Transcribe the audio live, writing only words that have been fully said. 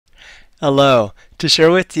Hello, to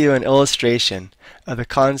share with you an illustration of the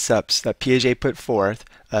concepts that Piaget put forth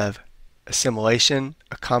of assimilation,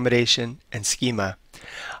 accommodation, and schema.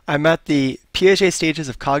 I'm at the Piaget stages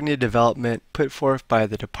of cognitive development put forth by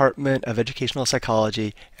the Department of Educational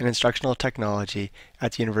Psychology and Instructional Technology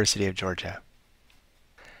at the University of Georgia.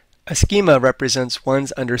 A schema represents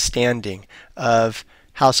one's understanding of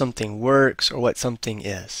how something works or what something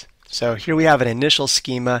is. So here we have an initial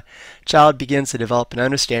schema. Child begins to develop an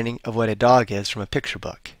understanding of what a dog is from a picture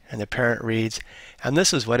book. And the parent reads, and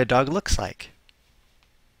this is what a dog looks like.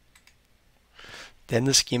 Then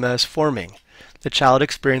the schema is forming. The child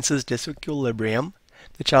experiences disequilibrium.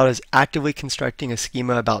 The child is actively constructing a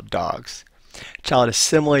schema about dogs. The child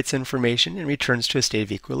assimilates information and returns to a state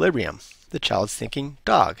of equilibrium. The child's thinking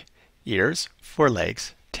dog, ears, four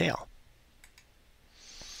legs, tail.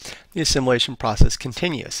 The assimilation process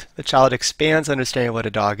continues. The child expands understanding of what a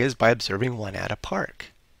dog is by observing one at a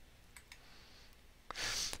park.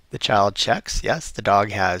 The child checks, yes, the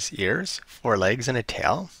dog has ears, four legs, and a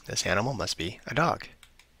tail. This animal must be a dog.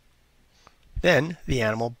 Then the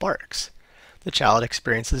animal barks. The child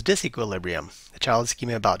experiences disequilibrium. The child's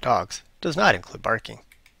schema about dogs does not include barking.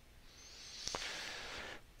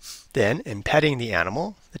 Then, in petting the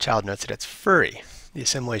animal, the child notes that it's furry. The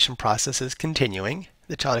assimilation process is continuing.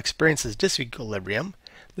 The child experiences disequilibrium.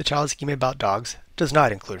 The child's schema about dogs does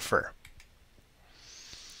not include fur.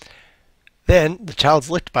 Then the child's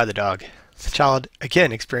licked by the dog. The child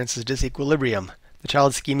again experiences disequilibrium. The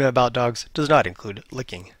child's schema about dogs does not include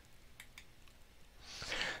licking.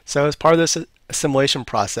 So as part of this assimilation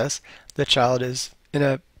process, the child is in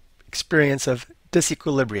an experience of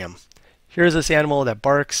disequilibrium. Here's this animal that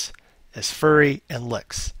barks, is furry, and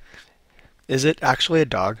licks. Is it actually a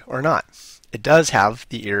dog or not? It does have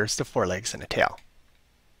the ears, the forelegs, and a tail.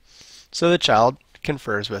 So the child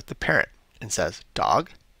confers with the parent and says, dog.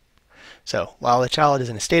 So while the child is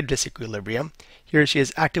in a state of disequilibrium, he or she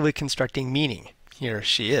is actively constructing meaning. He or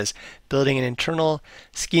she is building an internal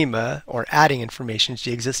schema or adding information to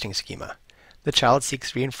the existing schema. The child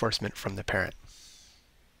seeks reinforcement from the parent.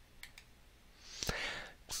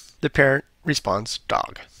 The parent responds,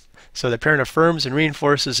 dog. So the parent affirms and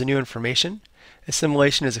reinforces the new information.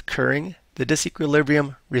 Assimilation is occurring. The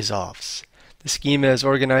disequilibrium resolves. The schema is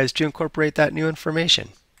organized to incorporate that new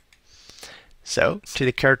information. So, to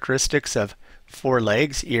the characteristics of four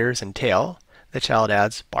legs, ears, and tail, the child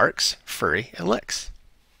adds barks, furry, and licks.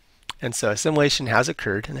 And so assimilation has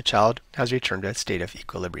occurred and the child has returned to a state of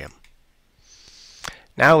equilibrium.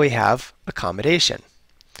 Now we have accommodation.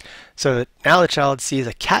 So now the child sees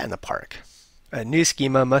a cat in the park. A new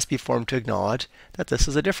schema must be formed to acknowledge that this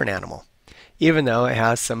is a different animal, even though it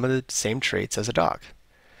has some of the same traits as a dog.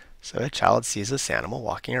 So a child sees this animal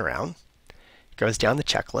walking around, goes down the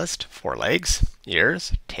checklist, four legs,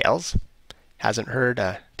 ears, tails, hasn't heard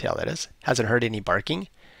hasn't heard any barking,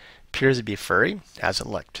 appears to be furry, hasn't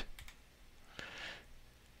licked.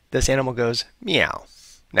 This animal goes meow.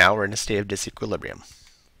 Now we're in a state of disequilibrium.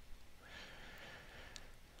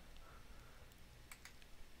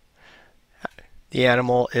 The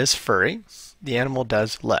animal is furry. The animal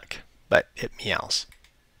does lick, but it meows.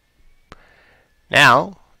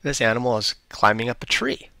 Now, this animal is climbing up a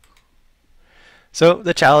tree. So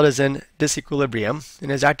the child is in disequilibrium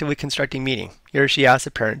and is actively constructing meaning. He or she asks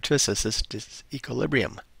the parent to assist this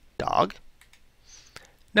disequilibrium. Dog?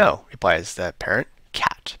 No, replies the parent.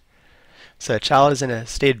 Cat. So the child is in a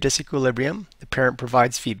state of disequilibrium. The parent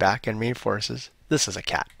provides feedback and reinforces this is a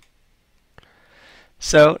cat.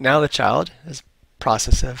 So now the child, as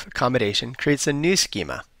process of accommodation, creates a new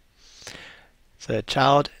schema. So the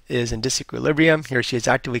child is in disequilibrium. He or she is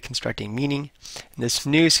actively constructing meaning. And this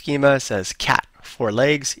new schema says cat, four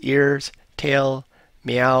legs, ears, tail,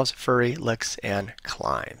 meows, furry, licks, and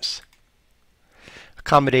climbs.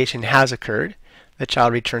 Accommodation has occurred. The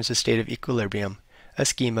child returns to a state of equilibrium. A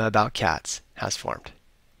schema about cats has formed.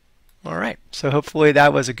 All right, so hopefully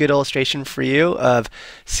that was a good illustration for you of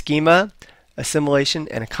schema, assimilation,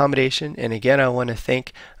 and accommodation. And again, I want to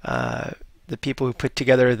thank the people who put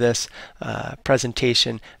together this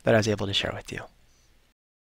presentation that I was able to share with you.